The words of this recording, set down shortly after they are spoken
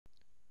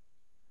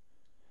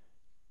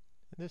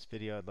In this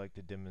video, I'd like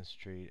to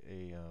demonstrate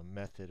a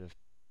method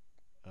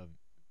of,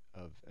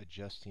 of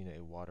adjusting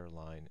a water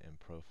line and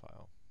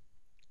profile.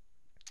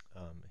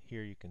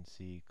 Here you can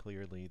see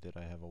clearly that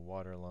I have a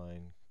water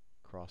line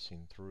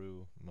crossing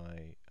through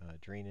my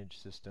drainage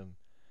system,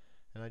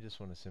 and I just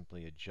want to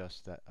simply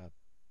adjust that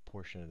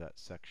portion of that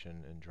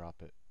section and drop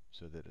it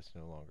so that it's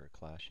no longer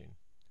clashing.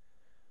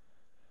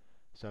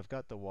 So I've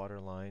got the water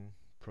line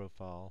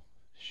profile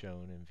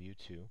shown in view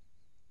 2.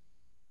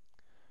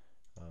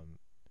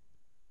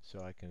 So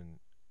I can,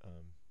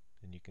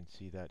 and you can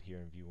see that here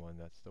in view 1,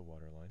 that's the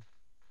water line.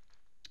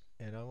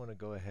 And I want to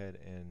go ahead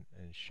and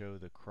show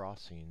the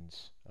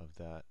crossings of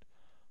that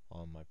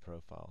on my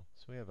profile.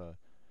 So we have a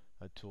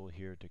tool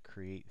here to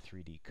create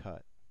 3D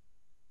cut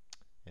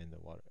in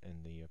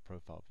the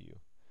profile view.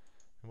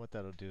 And what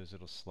that'll do is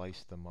it'll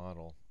slice the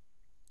model,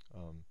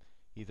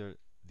 either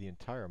the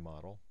entire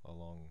model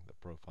along the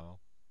profile,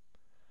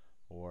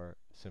 or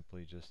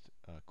simply just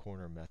a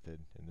corner method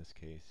in this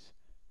case,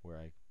 where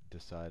I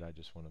decide I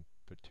just want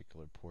a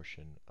particular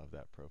portion of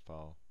that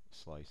profile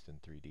sliced in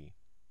 3D.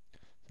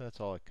 So that's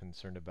all I'm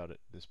concerned about at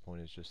this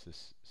point, is just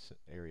this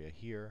area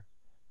here.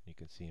 You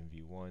can see in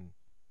view 1.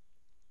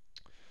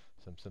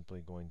 So I'm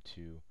simply going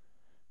to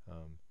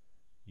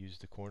use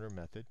the corner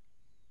method,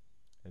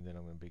 and then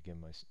I'm going to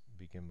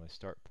begin my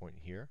start point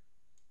here,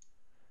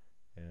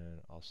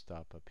 and I'll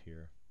stop up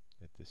here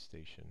at this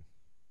station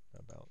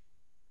about.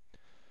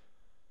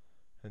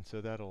 And so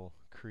that'll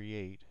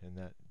create in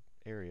that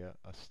area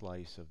a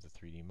slice of the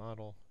 3D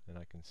model, and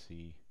I can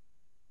see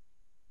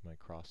my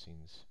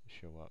crossings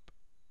show up,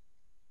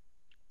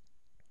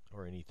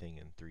 or anything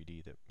in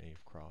 3D that may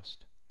have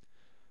crossed.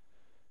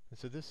 And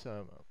so this,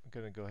 I'm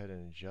going to go ahead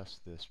and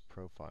adjust this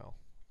profile,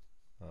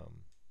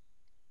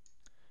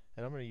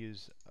 and I'm going to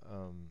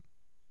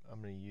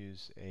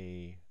use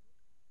a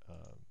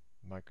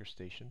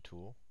Microstation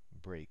tool,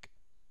 break,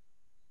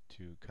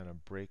 to kind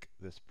of break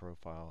this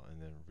profile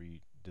and then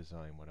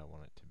redesign what I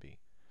want it to be.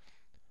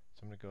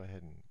 So I'm going to go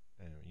ahead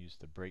and use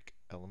the break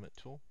element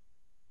tool,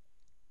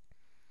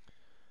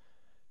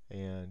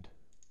 and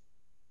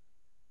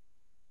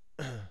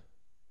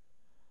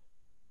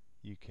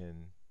you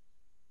can,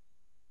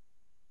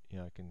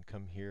 I can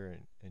come here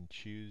and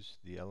choose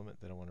the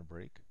element that I want to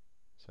break.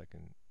 So I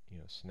can,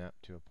 snap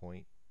to a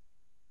point,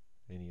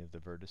 any of the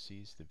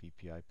vertices, the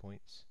VPI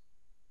points.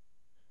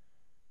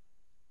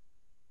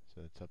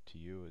 So it's up to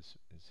you is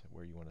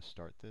where you want to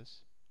start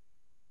this,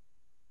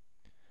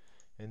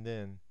 and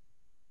then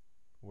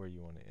where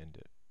you want to end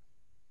it.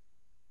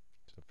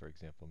 So for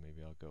example,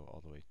 maybe I'll go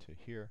all the way to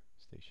here,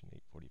 station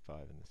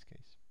 845 in this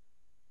case.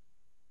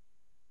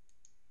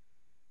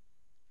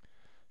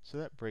 So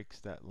that breaks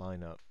that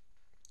line up.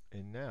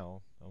 And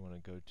now I want to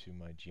go to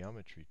my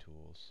geometry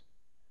tools,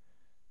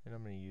 and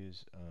I'm going to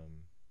use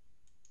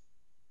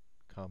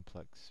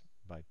complex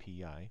by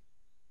PI,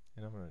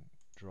 and I'm going to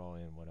draw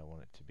in what I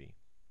want it to be.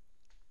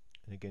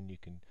 And again, you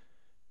can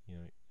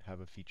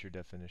have a feature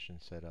definition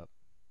set up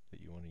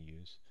that you want to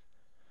use,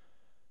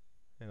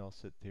 and I'll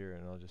sit here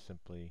and I'll just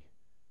simply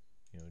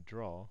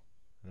draw,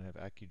 and I have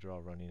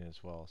AccuDraw running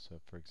as well. So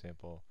for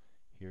example,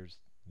 here's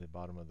the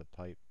bottom of the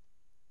pipe,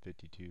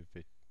 52,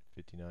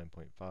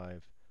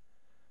 59.5.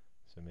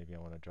 So maybe I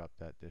want to drop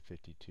that to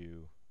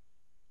 52,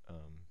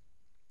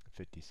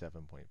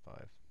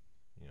 57.5.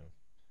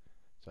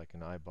 So I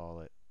can eyeball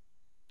it,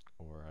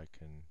 or I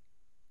can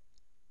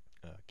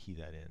key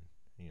that in,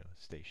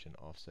 station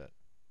offset.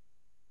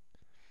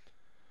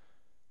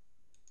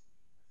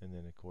 And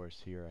then of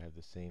course here I have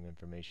the same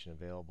information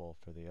available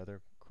for the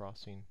other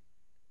crossing,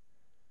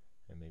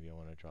 and maybe I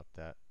want to drop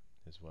that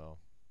as well,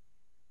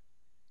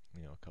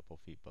 a couple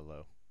feet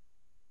below,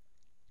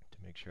 to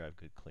make sure I have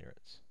good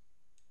clearance.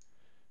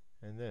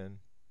 And then,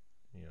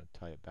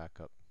 tie it back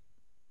up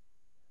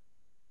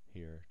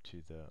here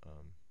to the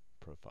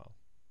profile,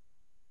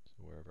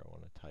 so wherever I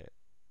want to tie it.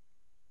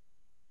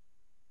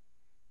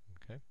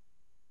 Okay,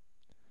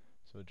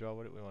 so draw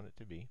what we want it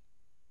to be.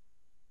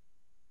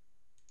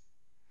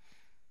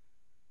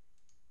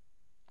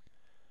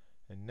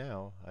 And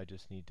now I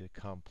just need to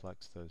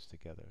complex those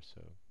together.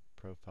 So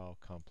profile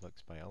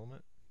complex by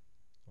element.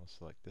 I'll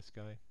select this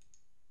guy,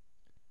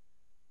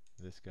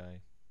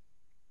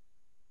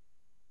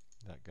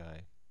 that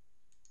guy.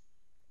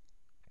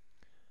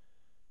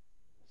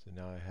 So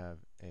now I have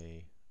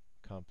a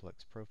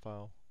complex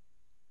profile.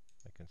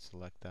 I can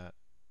select that,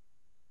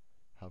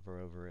 hover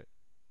over it,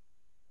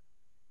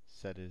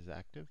 set it as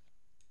active,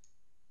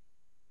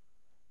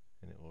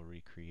 and it will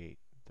recreate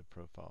the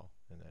profile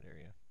in that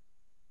area.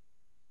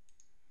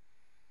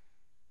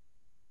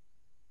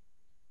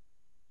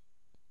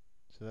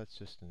 So that's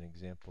just an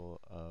example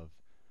of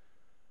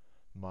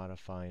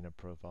modifying a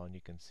profile, and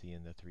you can see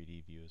in the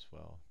 3D view as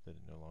well that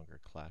it no longer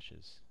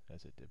clashes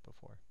as it did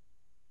before.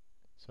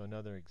 So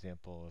another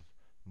example of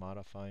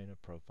modifying a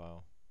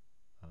profile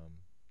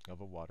of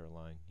a water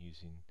line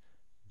using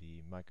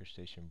the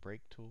Microstation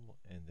break tool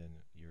and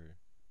then your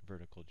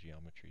vertical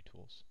geometry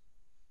tools.